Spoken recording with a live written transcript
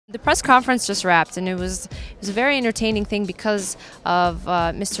The press conference just wrapped, and it was a very entertaining thing because of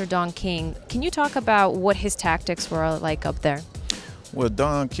Mr. Don King. Can you talk about what his tactics were like up there? Well,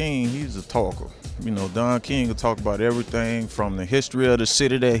 Don King, he's a talker. You know, Don King will talk about everything from the history of the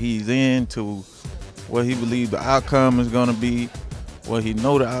city that he's in to what he believes the outcome is going to be, what he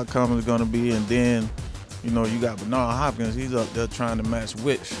know the outcome is going to be, and then, you know, you got Bernard Hopkins. He's up there trying to match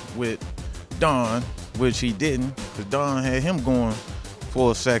wits with Don, which he didn't, because Don had him going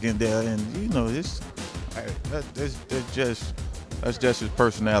for a second there, and you know, that's just his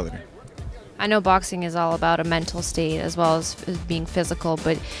personality. I know boxing is all about a mental state as well as being physical,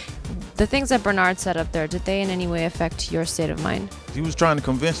 but the things that Bernard said up there, did they in any way affect your state of mind? He was trying to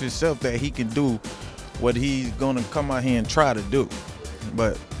convince himself that he can do what he's gonna come out here and try to do,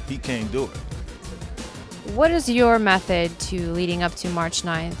 but he can't do it. What is your method to leading up to March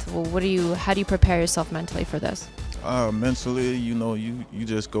 9th? Well, how do you prepare yourself mentally for this? Mentally, you know, you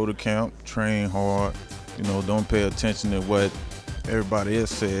just go to camp, train hard, you know, don't pay attention to what everybody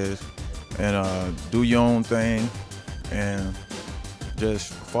else says, and do your own thing, and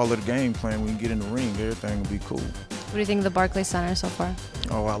just follow the game plan. When you get in the ring, everything will be cool. What do you think of the Barclays Center so far?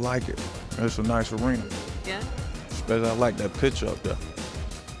 Oh, I like it. It's a nice arena. Yeah? Especially I like that picture up there.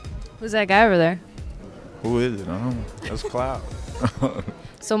 Who's that guy over there? Who is it? I don't know. That's Cloud.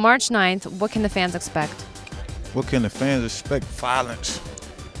 So March 9th, what can the fans expect? What can the fans expect? Violence,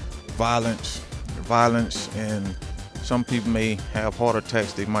 and some people may have heart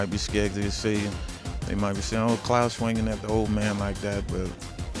attacks. They might be scared to see. They might be saying, "Oh, Cloud swinging at the old man like that," but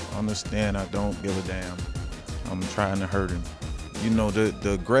understand, I don't give a damn. I'm trying to hurt him. You know,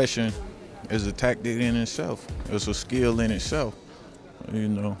 the aggression is a tactic in itself. It's a skill in itself. You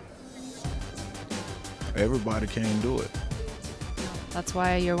know, everybody can't do it. That's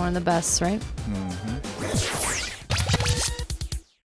why you're one of the best, right? Mm-hmm.